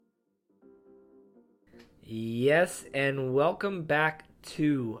Yes, and welcome back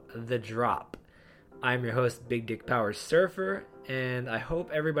to The Drop. I'm your host, Big Dick Power Surfer, and I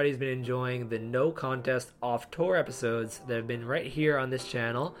hope everybody's been enjoying the no contest off-tour episodes that have been right here on this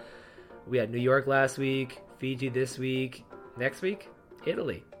channel. We had New York last week, Fiji this week, next week,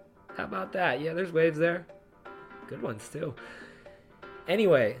 Italy. How about that? Yeah, there's waves there. Good ones, too.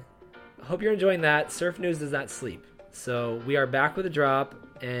 Anyway, hope you're enjoying that. Surf News does not sleep. So we are back with a drop,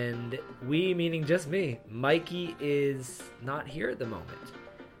 and we, meaning just me, Mikey is not here at the moment.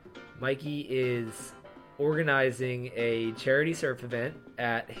 Mikey is organizing a charity surf event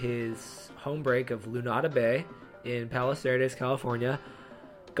at his home break of Lunada Bay in Palos Verdes, California.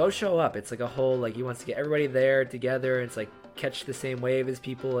 Go show up. It's like a whole, like, he wants to get everybody there together. And it's like catch the same wave as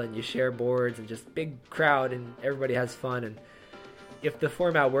people, and you share boards, and just big crowd, and everybody has fun. And if the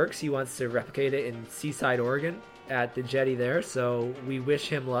format works, he wants to replicate it in Seaside, Oregon at the jetty there. So we wish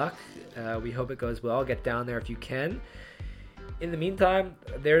him luck. We hope it goes well. Get down there if you can. In the meantime,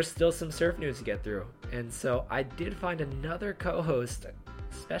 there's still some surf news to get through. And so I did find another co-host,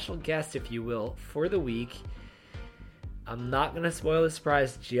 special guest, if you will, for the week. I'm not going to spoil the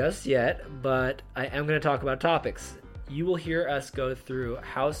surprise just yet, but I am going to talk about topics. You will hear us go through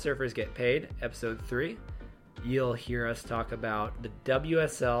how surfers get paid, episode 3. You'll hear us talk about the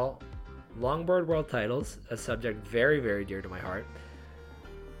WSL Longboard World Titles, a subject very, very dear to my heart.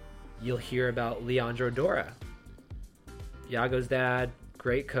 You'll hear about Leandro Dora, Iago's dad,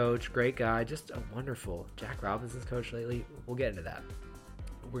 great coach, great guy, just a wonderful Jack Robinson's coach lately. We'll get into that.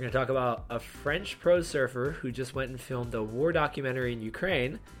 We're going to talk about a French pro surfer who just went and filmed a war documentary in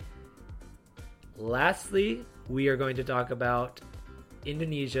Ukraine. Lastly, we are going to talk about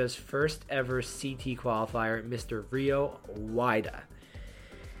Indonesia's first ever CT qualifier, Mr. Rio Waida.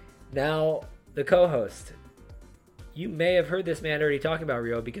 Now, the co-host. You may have heard this man already talking about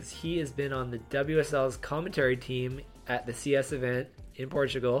Rio because he has been on the WSL's commentary team at the CS event in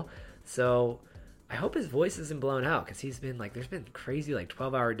Portugal. So I hope his voice isn't blown out because he's been like, there's been crazy like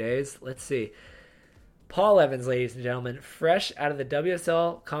 12-hour days. Let's see. Paul Evans, ladies and gentlemen, fresh out of the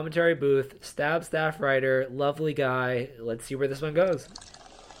WSL commentary booth, Stab staff writer, lovely guy. Let's see where this one goes.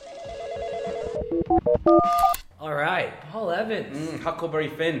 All right, Paul Evans. Huckleberry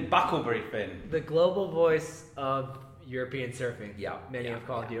Finn, Buckleberry Finn. The global voice of European surfing. Yeah. Many have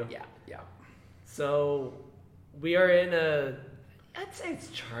called you. Yeah. So we are in I'd say it's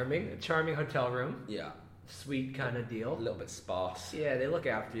a charming hotel room. Yeah. Suite kind of deal. A little bit sparse. Yeah, they look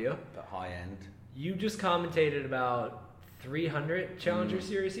after you. But high end. You just commentated about 300 Challenger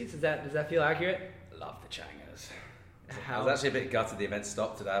Series seats. Does that feel accurate? Love the Changers. How? I was actually a bit gutted the event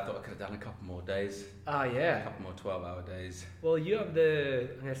stopped today. I thought I could have done a couple more days. Oh, yeah. A couple more 12-hour days. Well, you have I'm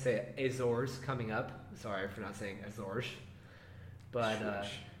going to say Azores coming up. Sorry for not saying Azores. But,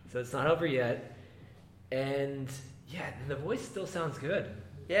 so it's not over yet. And, yeah, the voice still sounds good.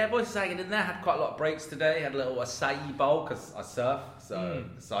 Yeah, voice is hanging in there. Had quite a lot of breaks today. Had a little acai bowl because I surf. So,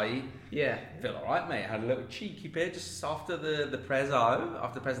 acai. Yeah. Feel all right, mate. Had a little cheeky beer just after the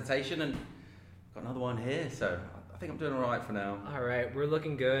presentation. And got another one here. So I think I'm doing all right for now. All right, we're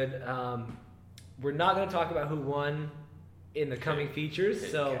looking good. We're not going to talk about who won in the coming features,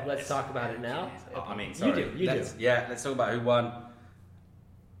 so let's talk about it now. I mean, sorry. You do. Yeah, let's talk about who won.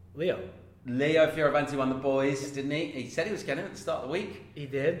 Leo Fioravanti won the boys, didn't he? He said he was getting it at the start of the week. He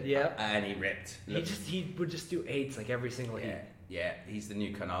did, yeah. And he ripped. He would just do 8s like every single heat. Yeah, he's the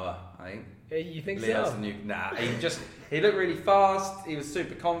new Kanoa, I think. You think Leo's so? the new... Nah, he looked really fast. He was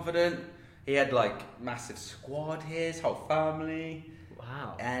super confident. He had like massive squad here, his whole family.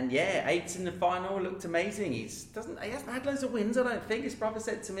 Wow. And yeah, 8s in the final, looked amazing. He hasn't had loads of wins, I don't think. His brother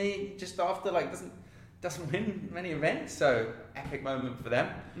said to me just after, like, doesn't win many events, so epic moment for them.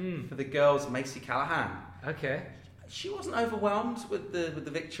 For the girls, Macy Callahan. Okay. She wasn't overwhelmed with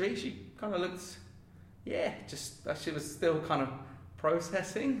the victory. She kind of looked, she was still kind of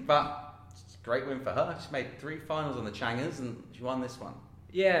processing, but it's a great win for her. She made 3 finals on the Changers and she won this one.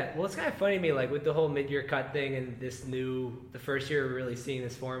 Yeah, well, it's kind of funny to me, like, with the whole mid-year cut thing and the first year we're really seeing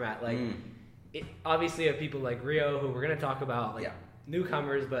this format, like, it obviously have people like Rio, who we're going to talk about, like,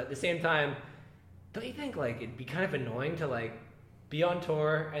 newcomers, but at the same time, don't you think, like, it'd be kind of annoying to, like, be on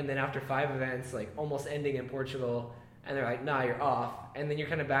tour, and then after 5 events, like, almost ending in Portugal, and they're like, nah, you're off, and then you're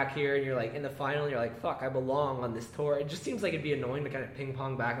kind of back here, and you're, like, in the final, and you're like, fuck, I belong on this tour. It just seems like it'd be annoying to kind of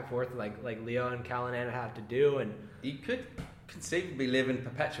ping-pong back and forth, like Leo and Callahan have to do, and... You could conceivably live in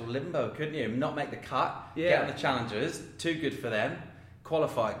perpetual limbo, couldn't you? Not make the cut, get on the Challengers, too good for them,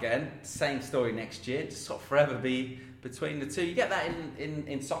 qualify again, same story next year, just sort of forever be between the two. You get that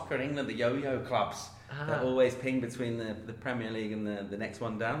in soccer in England, the yo-yo clubs that always ping between the Premier League and the next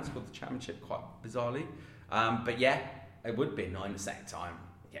one down. It's called the Championship, quite bizarrely. But yeah, it would be annoying at the same time.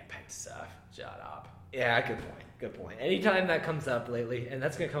 Get paid to surf. Shut up. Yeah, good point. Anytime that comes up lately, and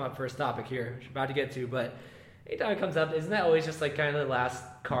that's going to come up first topic here, which we're about to get to, but anytime it comes up, isn't that always just like kind of the last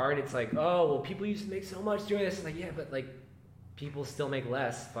card? It's like, oh, well, people used to make so much doing this. It's like, yeah, but like people still make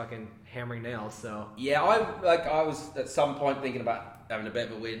less fucking hammering nails, so. Yeah, I was at some point thinking about having a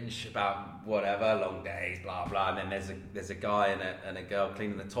bit of a whinge about whatever, long days, blah, blah, and then there's a guy and a girl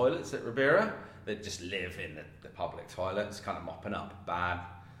cleaning the toilets at Ribeira that just live in the public toilets, kind of mopping up bad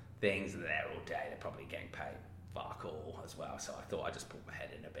things, and they're there all day. They're probably getting paid fuck all as well. So I thought I'd just put my head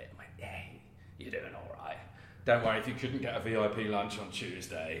in a bit and went, hey, you're doing all right. Don't worry if you couldn't get a VIP lunch on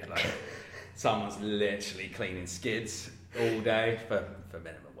Tuesday. Like, someone's literally cleaning skids all day for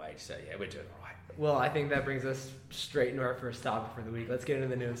minimum wage. So yeah, we're doing all right. Well, I think that brings us straight into our first topic for the week. Let's get into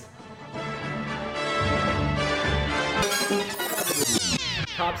the news.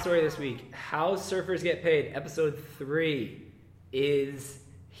 Top story this week: How Surfers Get Paid. Episode 3 is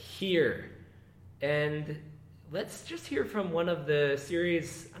here, and let's just hear from one of the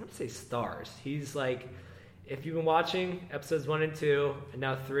series. I don't say stars. He's like, if you've been watching episodes 1 and 2, and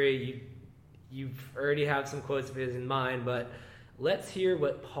now 3, you've already have some quotes of his in mind. But let's hear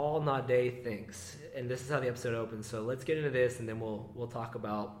what Paul Naudet thinks, and this is how the episode opens. So let's get into this, and then we'll talk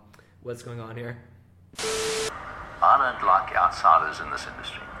about what's going on here. I don't like outsiders in this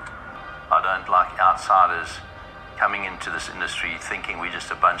industry. I don't like outsiders coming into this industry thinking we're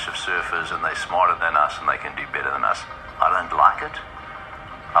just a bunch of surfers and they're smarter than us and they can do better than us. I don't like it.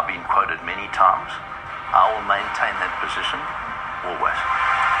 I've been quoted many times. I will maintain that position always.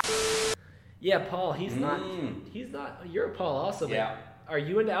 Yeah, Paul, he's not, you're a Paul also, but yeah. Are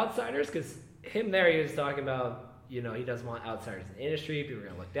you into outsiders? Because him there, he was talking about, he doesn't want outsiders in the industry, people are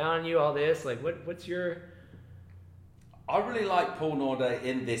going to look down on you, all this. Like, what's your... I really like Paul Naudet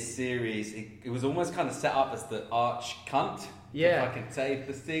in this series. It was almost kind of set up as the arch cunt. Yeah. If I can say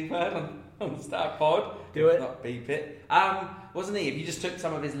the C word on the Stat Pod. Do it. Not beep it. Wasn't he? If you just took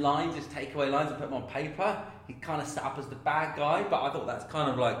some of his lines, just takeaway lines and put them on paper, he kind of set up as the bad guy. But I thought that's kind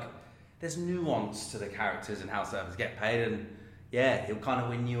of like, there's nuance to the characters and how surfers get paid. And yeah, he'll kind of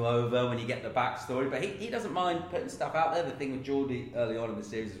win you over when you get the backstory. But he doesn't mind putting stuff out there. The thing with Geordie early on in the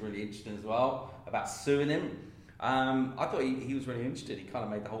series is really interesting as well, about suing him. I thought he was really interested. He kind of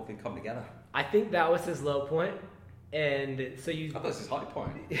made the whole thing come together. I think that was his low point, and so you... I thought it was his high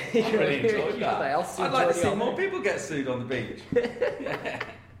point. I really enjoyed that. I'd like to see more people get sued on the beach. Yeah.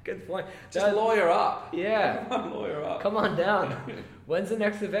 Good point. Just lawyer up. Yeah. Lawyer up. Come on down. When's the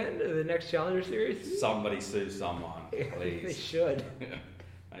next event? The next Challenger Series? Somebody sue someone, please. They should.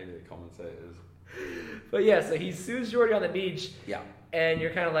 Maybe the commentators. But yeah, so he sues Geordie on the beach. Yeah. And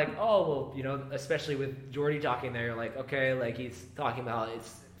you're kind of like, oh, well, especially with Geordie talking there, you're like, okay, like he's talking about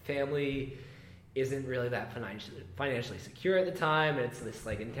his family isn't really that financially secure at the time, and it's this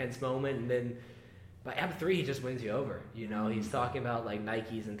like intense moment, and then by Ep 3 he just wins you over. He's talking about like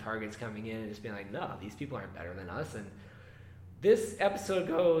Nikes and Targets coming in and just being like, no, these people aren't better than us. And this episode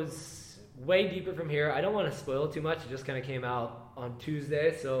goes way deeper from here. I don't want to spoil too much. It just kind of came out on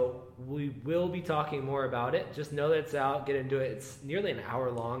Tuesday, so we will be talking more about it. Just know that it's out, get into it. It's nearly an hour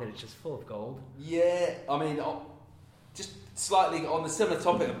long and it's just full of gold. Yeah, I mean, just slightly on the similar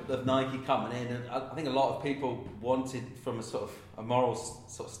topic of Nike coming in, and I think a lot of people wanted from a sort of a moral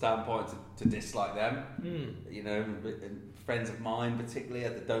sort of standpoint to dislike them. And friends of mine particularly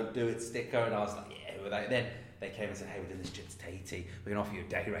had the "Don't Do It" sticker, and I was like, yeah, who are they? Then they came and said, hey, we're doing this trip to Tahiti, we're going to offer you a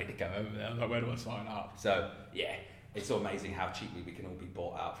day rate to go over there. I was like, where do I sign up? So yeah, it's so amazing how cheaply we can all be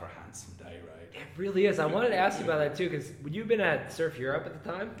bought out for a handsome day rate. It really is. I wanted to ask you about that too, because you've been at Surf Europe at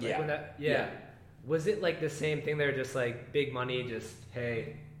the time? Yeah. Was it like the same thing there, just like big money, just,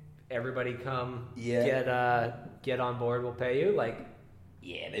 hey, everybody come, get on board, we'll pay you? Like,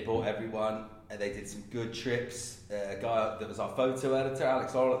 yeah, they bought everyone. They did some good trips. A guy that was our photo editor,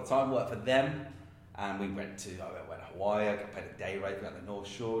 Alex Laurel at the time, worked for them. And we went to Hawaii. I got paid a day rate. We went to the North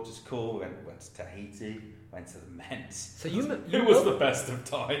Shore, just cool. We went to Tahiti, went to the Ments. So it was the best of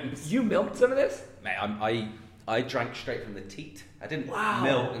times. You milked some of this? Mate, I drank straight from the teat. I didn't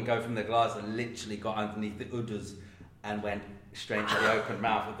milk and go from the glass. I literally got underneath the udders and went straight to the open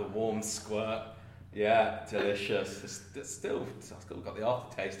mouth with the warm squirt. Yeah, delicious. I've still got the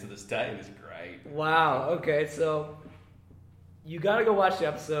aftertaste to this day, and it's great. Wow. Okay, so you got to go watch the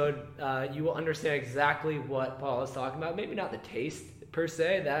episode. You will understand exactly what Paul is talking about. Maybe not the taste per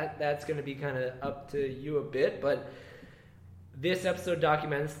se. That's going to be kind of up to you a bit. But this episode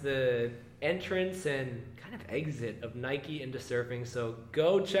documents the entrance and kind of exit of Nike into surfing. So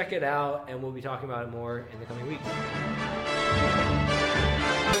go check it out, and we'll be talking about it more in the coming weeks.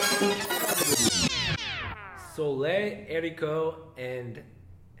 Soleil Erico and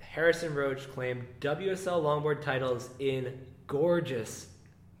Harrison Roach claimed WSL longboard titles in gorgeous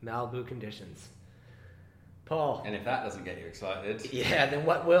Malibu conditions. Paul. And if that doesn't get you excited... Yeah, then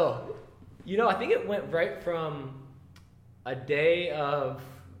what will? You know, I think it went right from a day of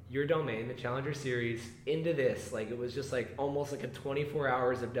your domain, the Challenger Series, into this. Like, it was just like almost like a 24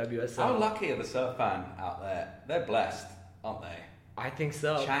 hours of WSL. How lucky are the surf fan out there? They're blessed, aren't they? I think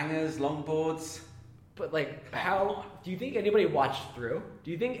so. Changers, longboards. But like, how do you think anybody watched through?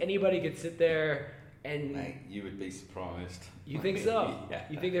 Do you think anybody could sit there and... Mate, you would be surprised. You think so? Yeah.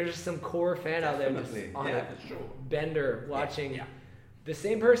 You think there's just some core fan out there just on a sure. bender watching Yeah. the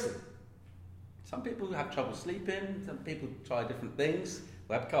same person? Some people have trouble sleeping. Some people try different things.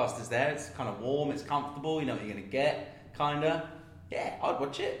 Webcast is there. It's kind of warm. It's comfortable. You know what you're going to get, kind of. Yeah, I'd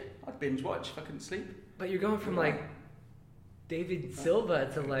watch it. I'd binge watch if I couldn't sleep. But you're going from like David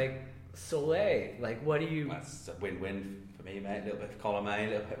Silva to like Soleil. Like, what do you... That's a win-win for me, mate. A little bit of column A, a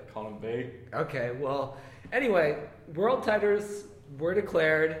little bit of column B. Okay, well, anyway, world titles were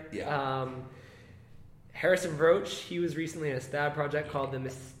declared. Yeah. Harrison Roach, he was recently in a stab project called The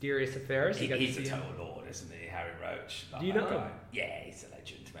Mysterious Affairs. He's a total lord, isn't he, Harry Roach? Do you know him? Yeah, he's a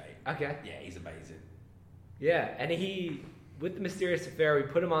legend, mate. Okay. Yeah, he's amazing. Yeah, and he, with The Mysterious Affair, we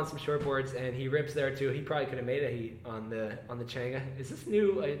put him on some shortboards, and he rips there too. He probably could have made a heat on the Changa. Is this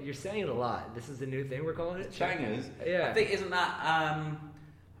new? You're saying it a lot. This is the new thing we're calling it? Changas? Yeah. I think, isn't that, I'm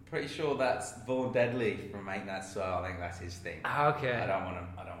pretty sure that's Vaughan Deadly from Make That Swell. I think that's his thing. Okay. I don't want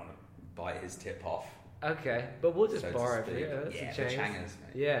to bite his tip off. Okay, but we'll just So to borrow it. speak. Yeah, that's Yeah, the the Changas. Changas,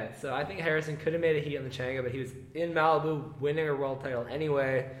 mate. Yeah, so I think Harrison could have made a heat on the Changa, but he was in Malibu winning a world title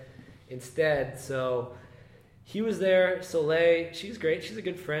anyway instead. So he was there. Soleil, she's great. She's a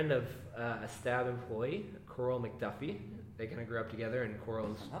good friend of a Stab employee, Coral McDuffie. They kind of grew up together, and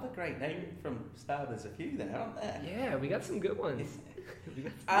Coral's... Another great name from Stab. There's a few there, aren't there? Yeah, we got some good ones.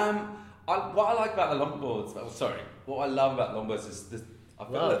 What I like about the longboards, what I love about longboards is this. I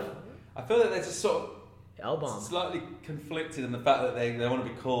feel that they're just sort of L-bomb. slightly conflicted in the fact that they want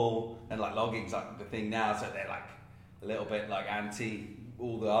to be cool and like logging's like the thing now, so they're like a little bit like anti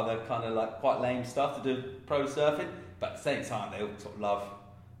all the other kind of like quite lame stuff to do pro surfing, but at the same time they all sort of love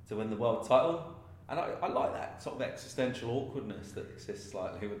to win the world title, and I like that sort of existential awkwardness that exists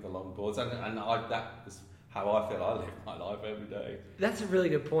slightly with the longboards, and that is how I feel I live my life every day. That's a really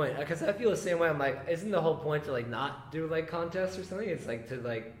good point, because I feel the same way. I'm like, isn't the whole point to like not do like contests or something? It's like to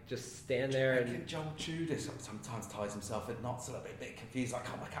like just stand there and... Joel Tudor sometimes ties himself in knots a little bit confused, like,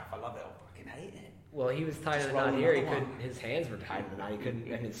 oh my God, I love it, I fucking hate it. Well, he was tied in a knot here. He couldn't. His hands were tied in a knot. He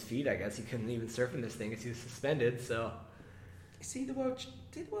couldn't, and his feet. I guess he couldn't even surf in this thing because he was suspended. So, is he the world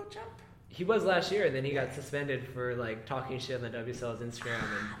champ? He was last year, and then he got suspended for like talking shit on the WSL's Instagram.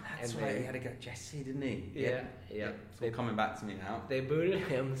 That's right. He had to go Jesse, didn't he? Yeah. It's all coming back to me now. They booted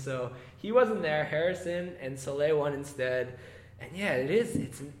him, so he wasn't there. Harrison and Soleil won instead. And yeah,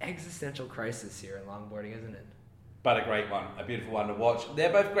 it's an existential crisis here in longboarding, isn't it? But a great one, a beautiful one to watch.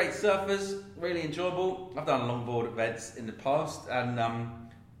 They're both great surfers, really enjoyable. I've done longboard events in the past, and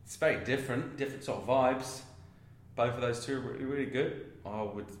it's very different sort of vibes. Both of those two are really, really good. I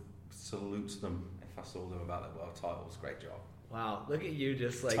would salute them if I saw them about their world titles. Great job. Wow, look at you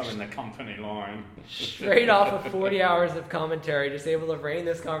just like... Telling the company line. Straight off of 40 hours of commentary, just able to rein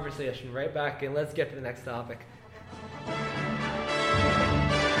this conversation right back in. Let's get to the next topic.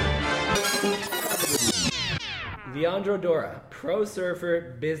 Leandro Dora, pro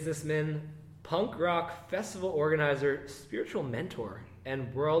surfer, businessman, punk rock festival organizer, spiritual mentor,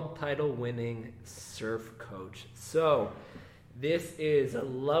 and world title winning surf coach. So, this is a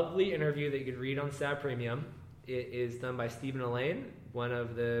lovely interview that you can read on Stab Premium. It is done by Stephen Elaine, one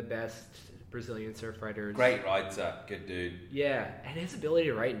of the best Brazilian surf writers. Great writer, good dude. Yeah, and his ability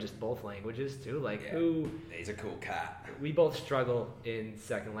to write in just both languages too. Like, he's a cool cat. We both struggle in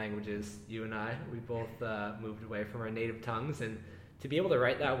second languages, you and I. We both moved away from our native tongues, and to be able to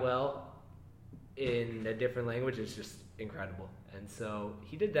write that well in a different language is just incredible. And so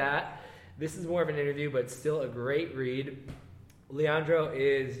he did that. This is more of an interview, but still a great read. Leandro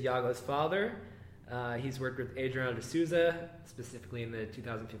is Iago's father. He's worked with Adriano de Souza, specifically in the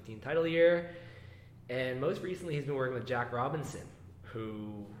 2015 title year. And most recently, he's been working with Jack Robinson,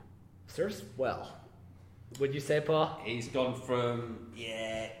 who surfs well. Would you say, Paul? He's gone from,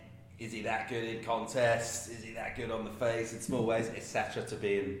 is he that good in contests? Is he that good on the face in small ways, etc., to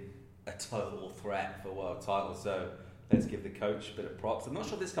being a total threat for world titles. So let's give the coach a bit of props. I'm not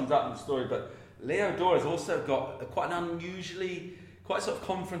sure if this comes out in the story, but Leo Dora's also got quite an unusually, quite sort of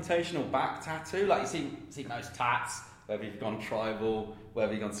confrontational back tattoo. Like you see most tats, whether you've gone tribal,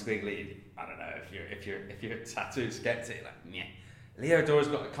 whether you've gone squiggly. I don't know if you're a tattoo skeptic, like meh. Leo Dora's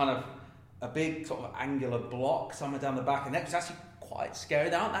got a big sort of angular block somewhere down the back, and that's actually quite scary.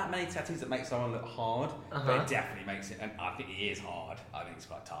 There aren't that many tattoos that make someone look hard, but it definitely makes it. And I think he is hard. I think he's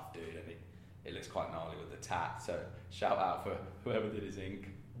quite a tough dude. I think it looks quite gnarly with the tat. So shout out for whoever did his ink.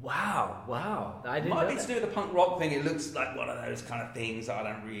 Wow! I didn't know Might be to do with the punk rock thing. It looks like one of those kind of things that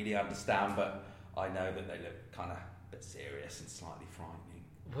I don't really understand, but I know that they look kind of a bit serious and slightly frightening.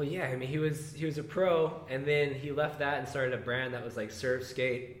 Well, yeah, I mean, he was a pro, and then he left that and started a brand that was like surf,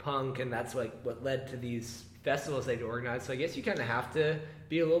 skate, punk, and that's like what led to these festivals they'd organize. So I guess you kind of have to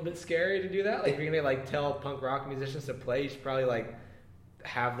be a little bit scary to do that. Like, if you're gonna like tell punk rock musicians to play, you should probably like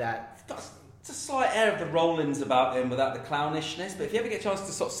have that. It's a slight air of the Rollins about him without the clownishness. But if you ever get a chance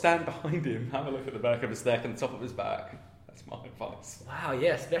to sort of stand behind him, have a look at the back of his neck and the top of his back. That's my advice. Wow,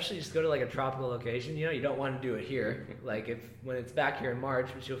 yeah, especially just go to like a tropical location. You know, you don't want to do it here. Like when it's back here in March,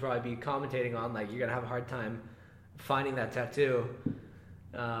 which you'll probably be commentating on, like you're gonna have a hard time finding that tattoo.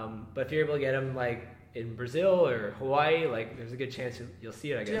 But if you're able to get them like in Brazil or Hawaii, like there's a good chance you'll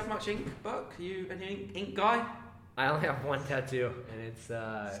see it. I guess. Do you have much ink, Buck? Are you an ink guy? I only have one tattoo, and it's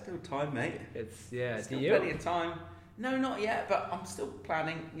still time, mate. It's still do you? Plenty of time. No, not yet, but I'm still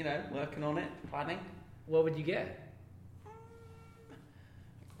planning. You know, working on it, planning. What would you get?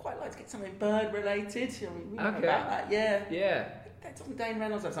 Quite like to get something bird related. I mean, we know about that, yeah. Yeah. Doesn't Dane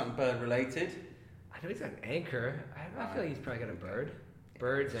Reynolds have something bird related? I know he's got an anchor. I feel like he's probably got a bird.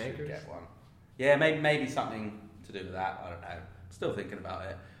 Birds, anchors. Get one. Yeah, maybe something to do with that. I don't know. Still thinking about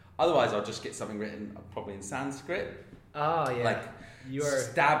it. Otherwise, I'll just get something written probably in Sanskrit. Oh yeah. Like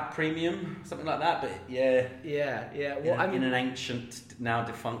Stab Premium, something like that. But yeah. Yeah. Well, in an ancient, now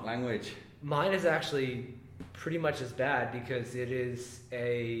defunct language. Mine is actually pretty much as bad because it's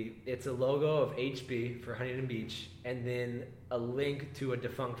a logo of HB for Huntington Beach and then a link to a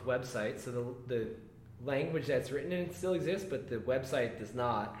defunct website. So the language that's written in it still exists, but the website does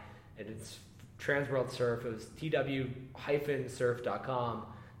not. And it's Transworld Surf. It was tw-surf.com.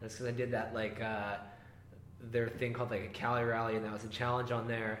 That's because I did that their thing called like a Cali Rally, and that was a challenge on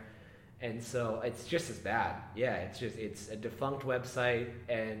there. And so it's just as bad. Yeah, it's a defunct website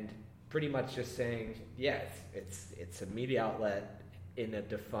and pretty much just saying, it's a media outlet in a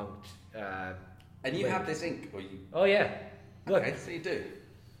defunct. And you have this ink, or you? Oh yeah. Look. Okay, so you do.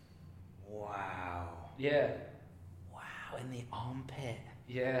 Wow. Yeah. Wow, in the armpit.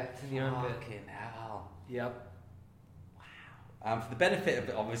 Yeah, it's in the armpit. Fucking hell. Yep. Wow. For the benefit of,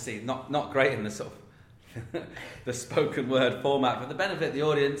 obviously, not great in the sort of the spoken word format, but the benefit of the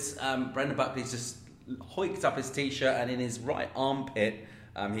audience, Brendan Buckley's just hoiked up his t-shirt, and in his right armpit,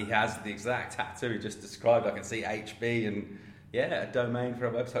 he has the exact tattoo he just described. I can see HB and a domain for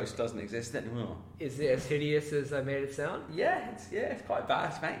a website which doesn't exist anymore. Is it as hideous as I made it sound? Yeah, it's quite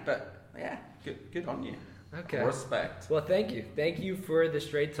bad, mate. But yeah, good on you. Okay. Respect. Well, thank you for the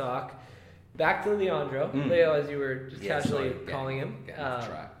straight talk. Back to Leandro, Leo, as you were just casually calling him. Getting off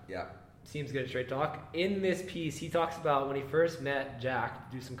track. Yeah. Seems good at straight talk. In this piece, he talks about when he first met Jack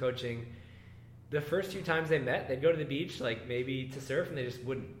to do some coaching. The first few times they met, they'd go to the beach, like maybe to surf, and they just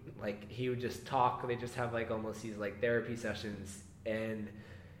wouldn't. Like he would just talk. They just have like almost these like therapy sessions. And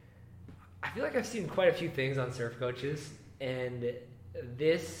I feel like I've seen quite a few things on surf coaches, and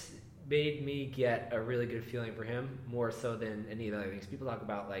this made me get a really good feeling for him, more so than any of the other things. People talk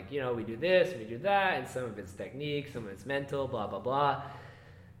about like, we do this, we do that, and some of it's technique, some of it's mental, blah, blah, blah.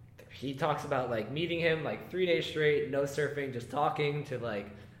 He talks about like meeting him like 3 days straight, no surfing, just talking, to like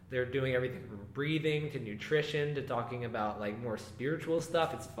they're doing everything from breathing to nutrition to talking about like more spiritual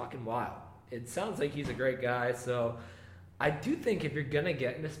stuff. It's fucking wild. It sounds like he's a great guy. So I do think if you're gonna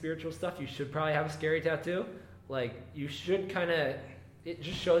get into spiritual stuff, you should probably have a scary tattoo. Like you should it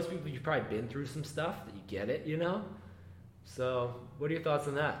just shows people you've probably been through some stuff, that you get it, So what are your thoughts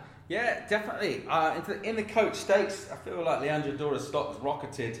on that? Yeah, definitely. In the coach stakes, I feel like Leandro Dora's stock's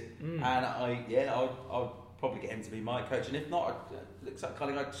rocketed, and I'll probably get him to be my coach. And if not, it looks like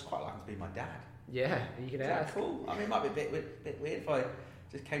I just quite like him to be my dad. Yeah, you can ask. Cool. I mean, it might be a bit weird if I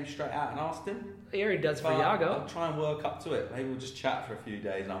just came straight out and asked him. He already does for Iago. I'll try and work up to it. Maybe we'll just chat for a few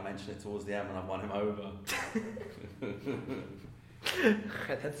days, and I'll mention it towards the end when I've won him over.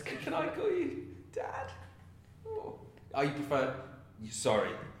 That's good. Can I call you Dad? Oh, you prefer? Sorry.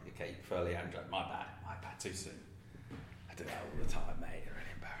 Okay, you prefer Leandro. My bad. Too soon. I do that all the time, mate. They're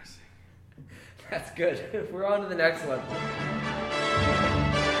really embarrassing. That's good. We're on to the next one.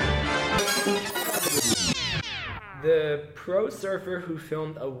 The pro surfer who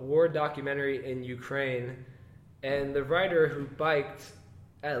filmed a war documentary in Ukraine, and the writer who biked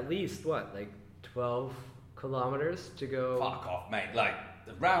at least 12 kilometers to go. Fuck off, mate. Like,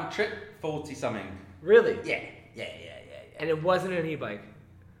 the round trip, 40 something. Really? Yeah. And it wasn't an e-bike.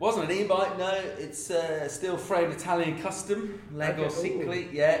 Wasn't an e-bike, no. It's steel frame Italian custom, Lego seat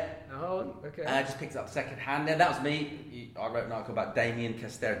cleat, yeah. Oh, okay. I just picked it up second hand. And that was me. I wrote an article about Damian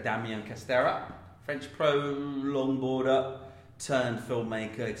Castera, French pro longboarder, turned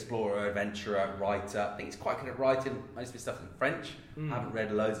filmmaker, explorer, adventurer, writer. I think he's quite good at writing most of his stuff in French. I haven't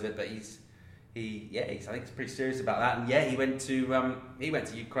read loads of it, but he's I think he's pretty serious about that. And yeah, he went to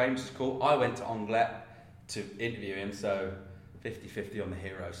Ukraine, which is cool. I went to Anglet to interview him, so 50-50 on the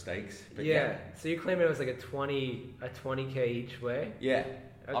hero stakes. But yeah. So you claim it was like a 20k each way? Yeah.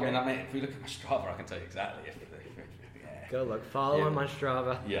 Okay. I mean, if we look at my Strava, I can tell you exactly. Yeah. Go look. Follow him on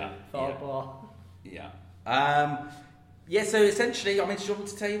Strava. Yeah. Follow Paul. Yeah. So essentially, I mean, do you want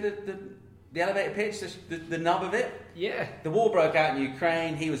me to tell you the elevator pitch, the nub of it? Yeah. The war broke out in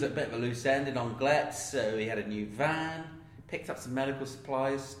Ukraine. He was at a bit of a loose end in Anglet, so he had a new van, picked up some medical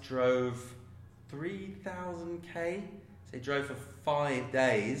supplies, drove 3,000k. So he drove for 5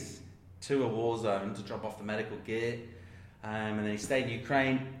 days to a war zone to drop off the medical gear. And then he stayed in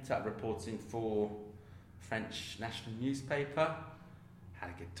Ukraine, started reporting for French national newspaper,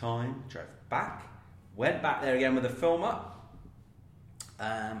 had a good time, drove back, went back there again with a filmer,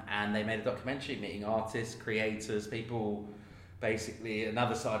 and they made a documentary meeting artists, creators, people, basically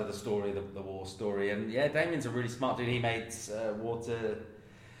another side of the story, the war story. And yeah, Damien's a really smart dude. He made War to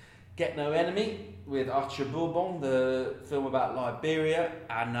Get No Enemy with Arthur Bourbon, the film about Liberia,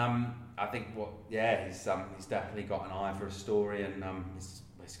 and I think he's definitely got an eye for a story, and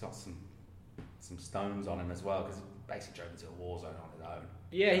he's got some stones on him as well, because he basically drove into a war zone on his own.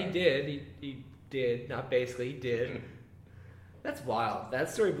 Yeah, he did. He did. Not basically, he did. That's wild. That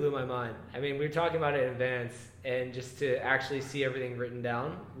story blew my mind. I mean, we were talking about it in advance, and just to actually see everything written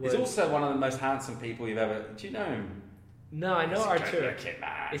down. He's also one of the most handsome people you've ever... Do you know him? No, I know Artur.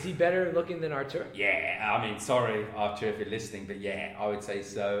 Is he better looking than Artur? Yeah, I mean, sorry, Artur, if you're listening, but yeah, I would say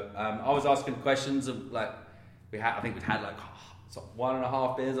so. I was asking questions of, like, I think we'd had like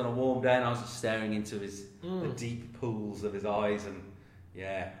 1.5 beers on a warm day, and I was just staring into the deep pools of his eyes, and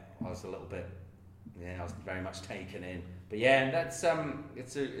yeah, I was a little bit, I was very much taken in. But yeah, and that's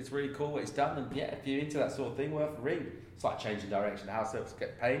it's really cool what he's done, and yeah, if you're into that sort of thing, worth a read. It's like changing direction, how surfers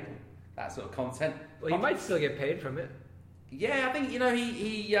get paid, that sort of content. Well, he might still get paid from it. Yeah, I think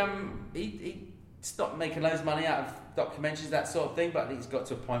he stopped making loads of money out of documentaries, that sort of thing. But I think he's got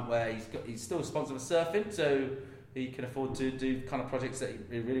to a point where he's still responsible for surfing, so he can afford to do kind of projects that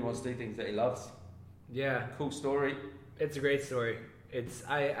he really wants to do, things that he loves. Yeah, cool story. It's a great story. It's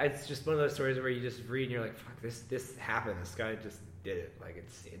just one of those stories where you just read and you're like, fuck, this happened. This guy just did it. Like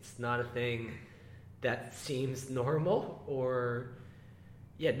it's not a thing that seems normal. Or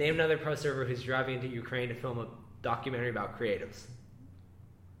name another pro surfer who's driving into Ukraine to film a documentary about creatives.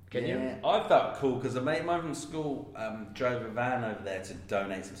 Can you? I felt cool because a mate of mine from school drove a van over there to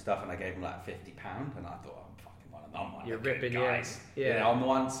donate some stuff, and I gave him like £50, and I thought, I'm fucking one of them. You're ripping, guys. Yeah. On the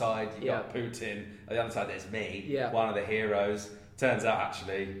one side you got Putin, on the other side there's me, one of the heroes. Turns out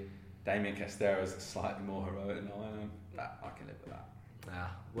actually Damian Castera is slightly more heroic than I am. I can live with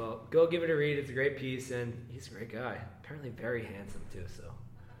that. Well, go give it a read. It's a great piece, and he's a great guy. Apparently very handsome too, so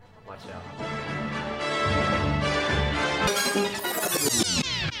watch out.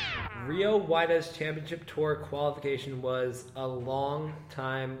 Rio Waida's Championship Tour qualification was a long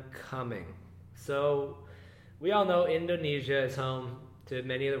time coming. So we all know Indonesia is home to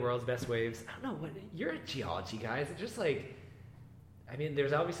many of the world's best waves. I don't know, you're a geology guy. Is it just like, I mean,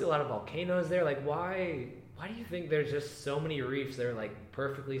 there's obviously a lot of volcanoes there. Like, why do you think there's just so many reefs that are like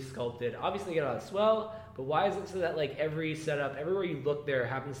perfectly sculpted? Obviously, you get a lot of swell, but why is it so that like every setup, everywhere you look, there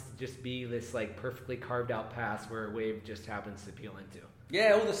happens to just be this like perfectly carved out pass where a wave just happens to peel into?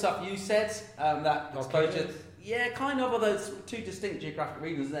 Yeah, all the stuff you said, that exposure. Volcanoes? Yeah, kind of. Although it's two distinct geographic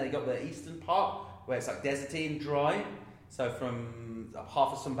regions. There you got the eastern part where it's like deserty and dry. So from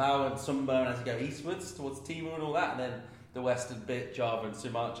half of Sumbawa and Sumba, and as you go eastwards towards Timor and all that, and then the western bit, Java and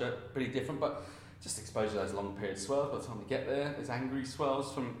Sumatra, pretty different, but just exposure to those long period swells. By the time we get there, there's angry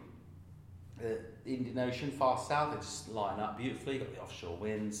swells from the Indian Ocean far south. They just line up beautifully. You've got the offshore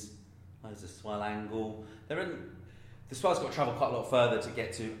winds, there's a swell angle. The swell's got to travel quite a lot further to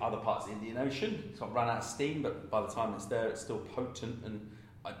get to other parts of the Indian Ocean. It's got to run out of steam, but by the time it's there, it's still potent. And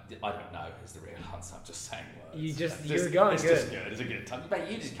I don't know is the real answer. I'm just saying words. You're going it's good. Just good. It's a good time.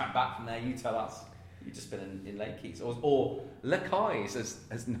 Mate, you just come back from there. You tell us. You've just been in Lake Keys or Lakais,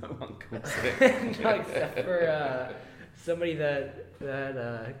 as no one calls it. No, except for somebody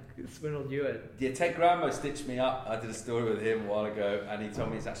that swindled you at. Yeah, Ted Grambo stitched me up. I did a story with him a while ago, and he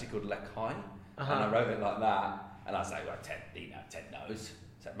told me it's actually called Lakai. and I wrote it like that, and I was like, well, Ted knows,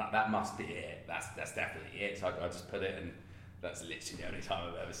 so that must be it. That's definitely it. So I just put it, and that's literally the only time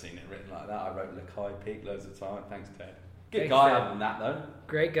I've ever seen it written like that. I wrote Lakai Peak loads of time. Thanks, Ted. Good guy other than that, though.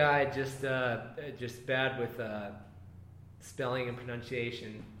 Great guy, just bad with spelling and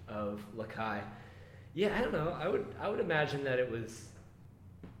pronunciation of Lakai. Yeah, I don't know. I would imagine that it was,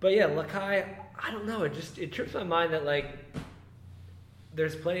 but yeah, Lakai. I don't know. It trips my mind that like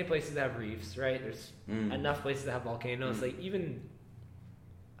there's plenty of places that have reefs, right? There's enough places that have volcanoes. Like even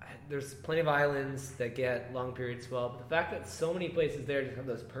there's plenty of islands that get long period swell. But the fact that so many places there just have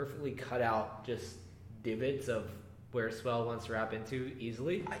those perfectly cut out just divots of where swell wants to wrap into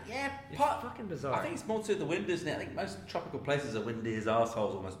easily. It's fucking bizarre. I think it's more to the wind, isn't it? I think most tropical places are windy as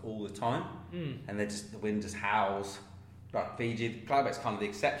arseholes almost all the time, and the wind just howls. But Fiji, the climate's kind of the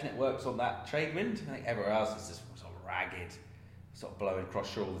exception. It works on that trade wind. I think everywhere else is just sort of ragged, sort of blowing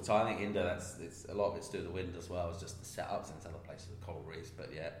across shore all the time. I think Indo, it's a lot of it's to do with the wind as well. It's just the setups and other places with coral reefs.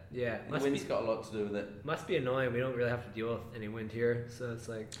 But yeah, the wind's got a lot to do with it. Must be annoying. We don't really have to deal with any wind here, so it's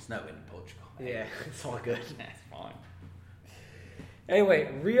like it's no wind in Portugal. Mate. Yeah, it's all good. It's fine.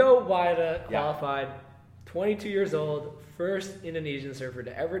 Anyway, Rio Waida qualified, 22 years old, first Indonesian surfer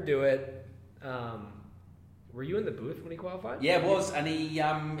to ever do it. Were you in the booth when he qualified? Yeah, it was, and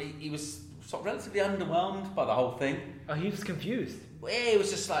he was sort of relatively underwhelmed by the whole thing. Oh, he was confused. Well, he was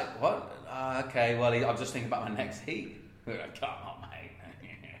just like, what? Okay, well, I'm just thinking about my next heat. We were like, come on, mate.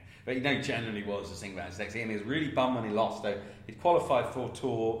 But generally was just thinking about his next heat. And he was really bummed when he lost, though. He'd qualified for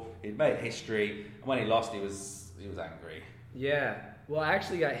Tour, he'd made history, and when he lost, he was angry. Yeah. Well, I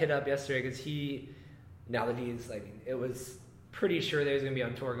actually got hit up yesterday because it was pretty sure that he was going to be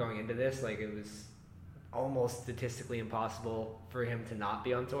on tour going into this. Like, it was almost statistically impossible for him to not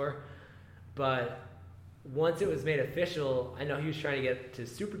be on tour. But once it was made official, I know he was trying to get to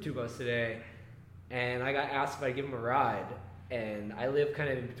Super Tubos today, and I got asked if I'd give him a ride. And I live kind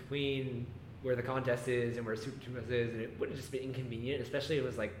of in between where the contest is and where Super Tubos is, and it would have just been inconvenient, especially if it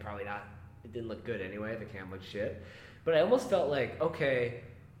was like probably not, it didn't look good anyway, the cam looked shit. But I almost felt like, okay,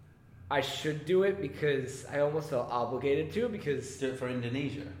 I should do it because I almost felt obligated to, because... Do it for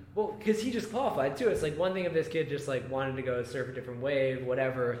Indonesia. Well, because he just qualified too. It's like one thing if this kid just like wanted to go surf a different wave,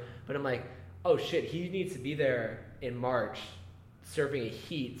 whatever. But I'm like, oh shit, he needs to be there in March surfing a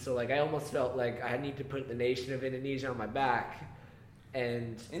heat. So like I almost felt like I need to put the nation of Indonesia on my back.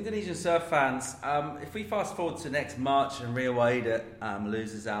 And Indonesian surf fans, if we fast forward to next March and Rio Waida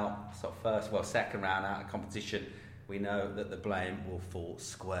loses out second round out of competition, we know that the blame will fall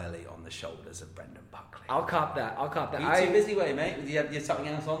squarely on the shoulders of Brendan Buckley. I'll cop that. You too busy, mate? Did you have something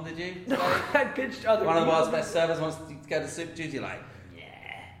else on, did you? No, I pitched other One of the people. world's best surfers wants to go to Super Tuesday, like, yeah.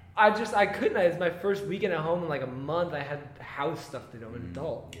 I couldn't. It was my first weekend at home in like a month. I had house stuff to do. I'm an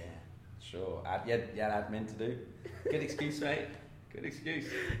adult. Yeah, sure. You had admin to do. Good excuse, mate. Good excuse.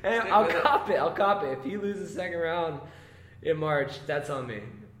 Hey, I'll cop it. If he loses second round in March, that's on me.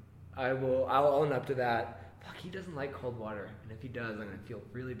 I'll own up to that. Fuck, he doesn't like cold water, and if he does, I'm gonna feel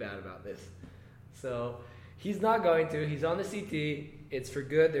really bad about this. So he's not going to. He's on the CT. It's for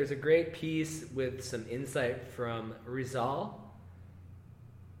good. There's a great piece with some insight from Rizal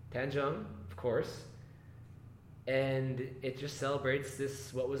Tanjung, of course, and it just celebrates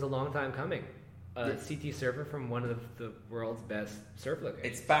this what was a long time coming. CT surfer from one of the world's best surf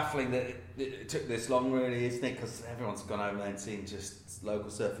locations. It's baffling that it took this long, really, isn't it? Because everyone's gone over there and seen just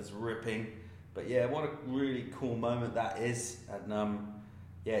local surfers ripping. But yeah, what a really cool moment that is. And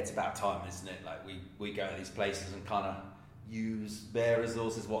it's about time, isn't it? Like we go to these places and kind of use their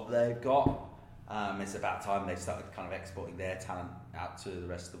resources, what they've got. It's about time they started kind of exporting their talent out to the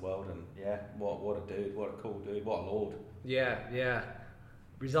rest of the world. And yeah, what a dude, what a cool dude, what a lord. Yeah.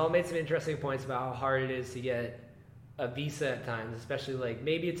 Rizal made some interesting points about how hard it is to get a visa at times, especially like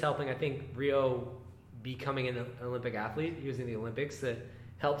maybe it's helping. I think Rio becoming an Olympic athlete using the Olympics, that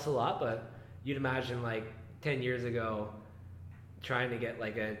helps a lot, but you'd imagine like 10 years ago trying to get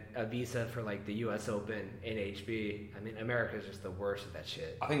like a visa for like the US Open in HB. I mean, America's just the worst at that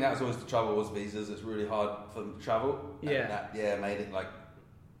shit. I think that was always the trouble, was visas. It's really hard for them to travel. Yeah. And that made it like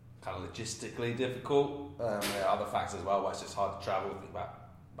kind of logistically difficult. There are other factors as well why it's just hard to travel. Think about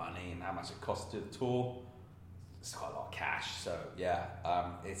money and how much it costs to do the tour. It's quite a lot of cash. So yeah,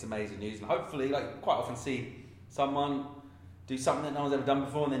 it's amazing news. And hopefully, like quite often see someone do something that no one's ever done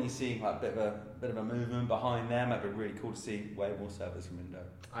before, and then you see like a bit of a movement behind them. It'd be really cool to see way more surfers from Indo.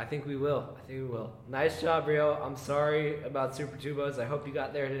 I think we will. Nice job, Rio. I'm sorry about Super Tubos. I hope you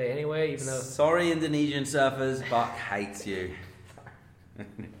got there today anyway, even though... Sorry, Indonesian surfers. Buck hates you.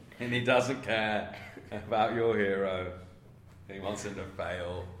 And he doesn't care about your hero. He wants him to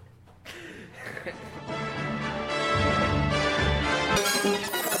fail.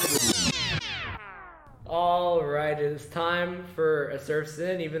 All right, it is time for a surf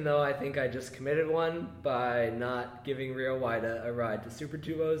sin, even though I think I just committed one by not giving Rio Wida a ride to Super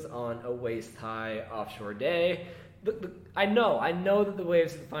Tubos on a waist-high offshore day. I know that the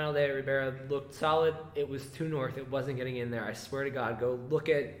waves at the final day at Ribeira looked solid. It was too north. It wasn't getting in there. I swear to God, go look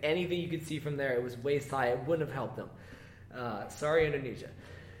at anything you could see from there. It was waist-high. It wouldn't have helped them. Sorry, Indonesia.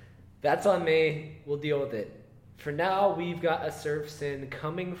 That's on me. We'll deal with it. For now, we've got a surf sin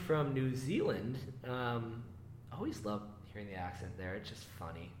coming from New Zealand. I always love hearing the accent there. It's just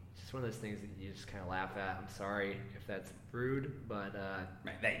funny. It's just one of those things that you just kind of laugh at. I'm sorry if that's rude, but...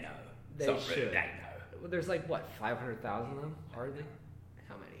 Man, they know. They should. Rude. They know. There's 500,000 of them? Hardly?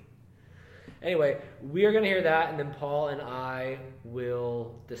 How many? Anyway, we are going to hear that, and then Paul and I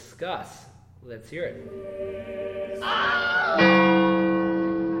will discuss. Let's hear it.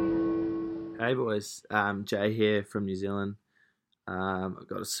 Hey boys, Jay here from New Zealand. I've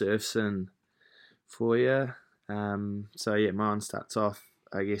got a surf sin for you. Mine starts off,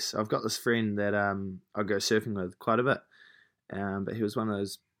 I guess, I've got this friend that I go surfing with quite a bit, but he was one of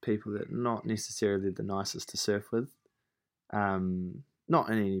those people that not necessarily the nicest to surf with. Not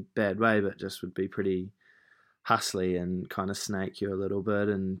in any bad way, but just would be pretty hustly and kind of snake you a little bit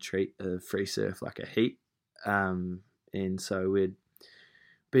and treat a free surf like a heat. And so we'd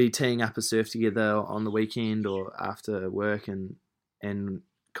be teeing up a surf together on the weekend or after work and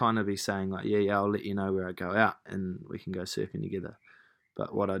kind of be saying like, yeah, I'll let you know where I go out and we can go surfing together.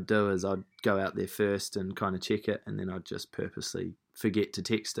 But what I'd do is I'd go out there first and kind of check it, and then I'd just purposely forget to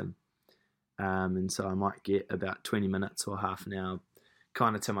text him. And so I might get about 20 minutes or half an hour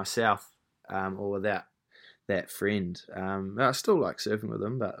kind of to myself or without that friend. I still like surfing with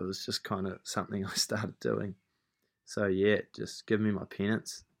him, but it was just kind of something I started doing. So yeah, just give me my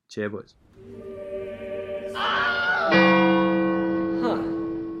penance. Cheer, boys.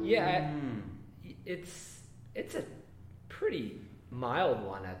 Yeah, it's a pretty mild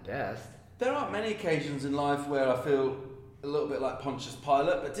one at best. There aren't many occasions in life where I feel a little bit like Pontius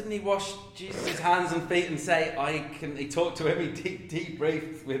Pilate, but didn't he wash Jesus' hands and feet and say, he talked to him, he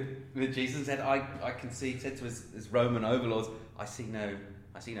debriefed with Jesus and said, I can see, he said to his Roman overlords, I see no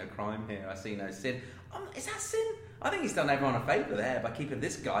crime here, I see no sin. Is that sin? I think he's done everyone a favour there by keeping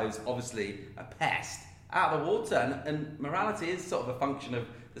this guy, who's obviously a pest, out of the water. And morality is sort of a function of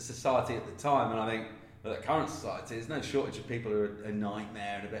the society at the time. And I think with the current society, there's no shortage of people who are a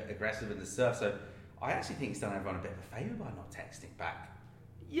nightmare and a bit aggressive in the surf. So I actually think he's done everyone a bit of a favour by not texting back.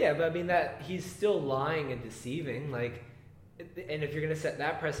 Yeah, but I mean that he's still lying and deceiving. And if you're going to set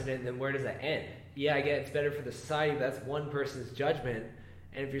that precedent, then where does that end? Yeah, I get it's better for the society, but that's one person's judgment.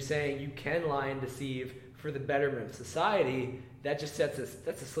 And if you're saying you can lie and deceive for the betterment of society, that just that's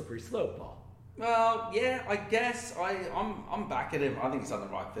a slippery slope, Paul. Well, yeah, I guess I'm back at him. I think he's done the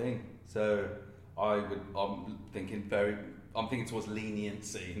right thing. So I'm thinking towards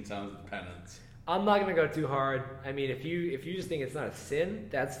leniency in terms of penance. I'm not gonna go too hard. I mean, if you just think it's not a sin,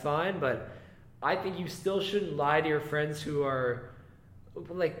 that's fine. But I think you still shouldn't lie to your friends who are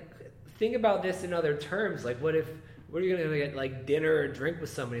think about this in other terms. What are you gonna get dinner or drink with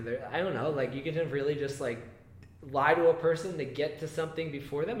somebody? I don't know. You can really just lie to a person to get to something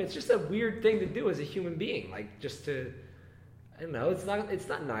before them. It's just a weird thing to do as a human being. I don't know. It's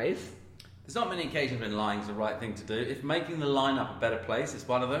not nice. There's not many occasions when lying is the right thing to do. If making the lineup a better place is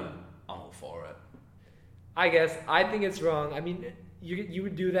one of them, I'm all for it. I guess I think it's wrong. I mean, you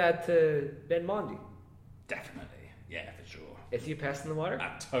would do that to Ben Mondi. Definitely, yeah, for sure. Is he a pest in the water?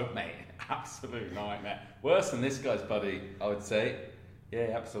 Mate, absolute nightmare. Worse than this guy's buddy, I would say.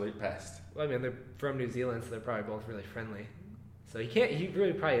 Yeah, absolute pest. Well, I mean, they're from New Zealand, so they're probably both really friendly. So he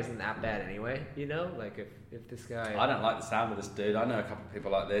really probably isn't that bad anyway, if this guy... I don't like the sound of this dude. I know a couple of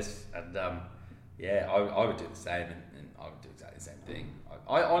people like this, and I would do the same, and I would do exactly the same thing.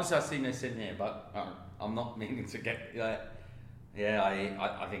 I honestly, I see no sin here, but I'm not meaning to get... I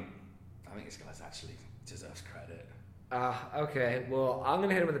think this guy's actually deserves credit. Okay. Well, I'm going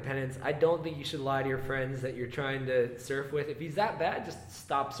to hit him with the penance. I don't think you should lie to your friends that you're trying to surf with. If he's that bad, just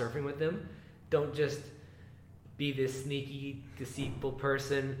stop surfing with him. Don't just be this sneaky, deceitful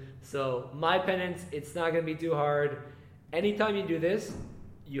person. So my penance, it's not going to be too hard. Anytime you do this,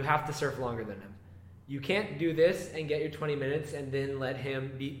 you have to surf longer than him. You can't do this and get your 20 minutes and then let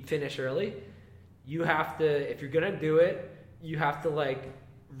him finish early. You have to, if you're going to do it, you have to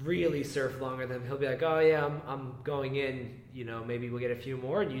really surf longer than him. He'll be like, oh yeah, I'm going in, maybe we'll get a few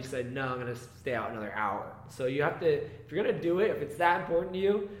more. And you said, no, I'm going to stay out another hour. So you have to, if you're going to do it, if it's that important to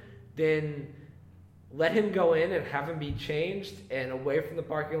you, then let him go in and have him be changed and away from the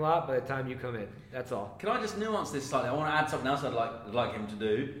parking lot by the time you come in. That's all. Can I just nuance this slightly? I want to add something else I'd like him to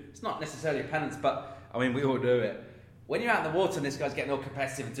do. It's not necessarily a penance, but I mean, we all do it. When you're out in the water and this guy's getting all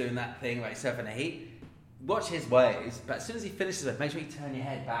competitive and doing that thing like surfing the heat, watch his ways, but as soon as he finishes it, make sure you turn your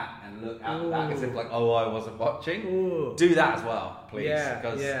head back and look out the back as if like, oh, I wasn't watching. Ooh. Do that as well, please. Yeah,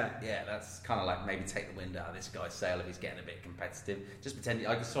 because, yeah. that's kind of like maybe take the wind out of this guy's sail if he's getting a bit competitive. Just pretend,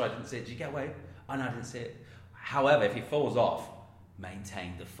 sorry, I didn't see it. Did you get away? Oh, no, I didn't see it. However, if he falls off,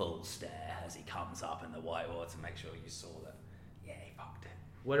 maintain the full stare as he comes up in the white water. Make sure you saw that. Yeah, he fucked it.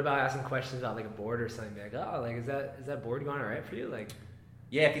 What about asking questions about like a board or something? Like, oh, like is that board going all right for you? Like,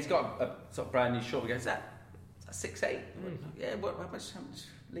 yeah, if he's got a sort of brand new short, we go, is that 6'8"? Yeah, how much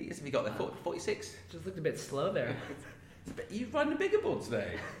litres have you got there? 46? Just looked a bit slow there. You've run a bigger board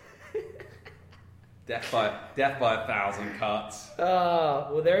today. Death by 1,000 cuts. Oh,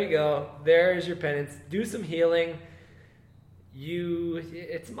 well, there you go. There's your penance. Do some healing.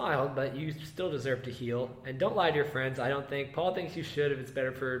 It's mild, but you still deserve to heal. And don't lie to your friends, I don't think. Paul thinks you should if it's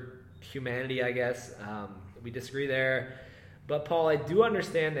better for humanity, I guess. We disagree there. But Paul, I do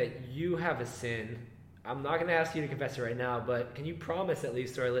understand that you have a sin. I'm not going to ask you to confess it right now, but can you promise at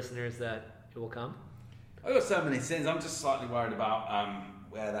least to our listeners that it will come? I've got so many sins. I'm just slightly worried about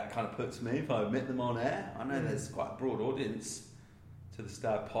where that kind of puts me if I admit them on air. I know there's quite a broad audience to the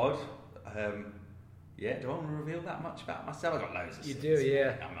Star Pod. Do I want to reveal that much about myself? I've got loads of sins. You do,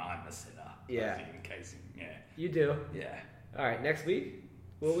 yeah. I'm a sinner. Yeah. In case, yeah. You do. Yeah. All right, next week,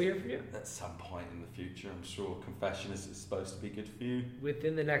 will we hear from you? At some point in the future, I'm sure confession is supposed to be good for you.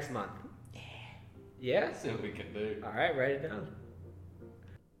 Within the next month. Yeah? See what we can do. All right, write it down.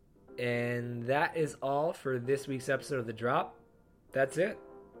 And that is all for this week's episode of The Drop. That's it.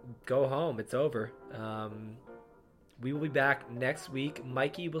 Go home. It's over. We will be back next week.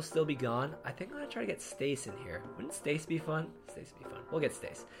 Mikey will still be gone. I think I'm going to try to get Stace in here. Wouldn't Stace be fun? Stace would be fun. We'll get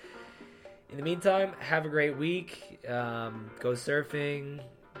Stace. In the meantime, have a great week. Go surfing.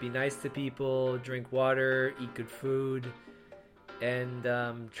 Be nice to people. Drink water. Eat good food. And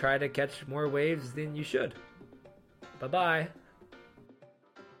try to catch more waves than you should. Bye-bye.